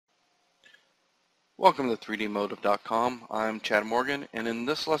Welcome to 3dmotive.com. I'm Chad Morgan, and in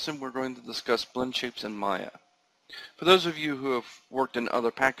this lesson we're going to discuss Blendshapes in Maya. For those of you who have worked in other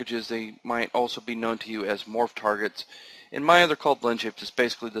packages, they might also be known to you as morph targets. In Maya they're called Blendshapes. It's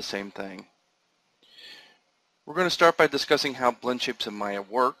basically the same thing. We're going to start by discussing how Blendshapes in Maya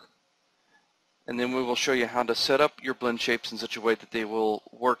work, and then we will show you how to set up your Blendshapes in such a way that they will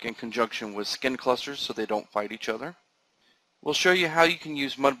work in conjunction with skin clusters so they don't fight each other. We'll show you how you can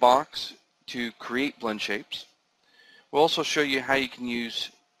use Mudbox to create Blendshapes. We'll also show you how you can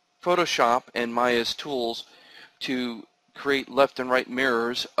use Photoshop and Maya's tools to create left and right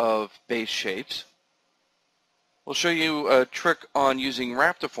mirrors of base shapes. We'll show you a trick on using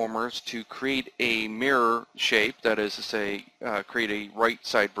wrap deformers to create a mirror shape, that is to say, create a right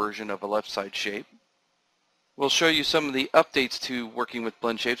side version of a left side shape. We'll show you some of the updates to working with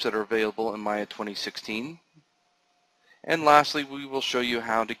Blendshapes that are available in Maya 2016. And lastly, we will show you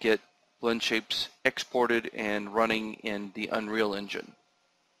how to get Blendshapes exported and running in the Unreal Engine.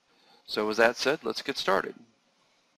 So with that said, let's get started.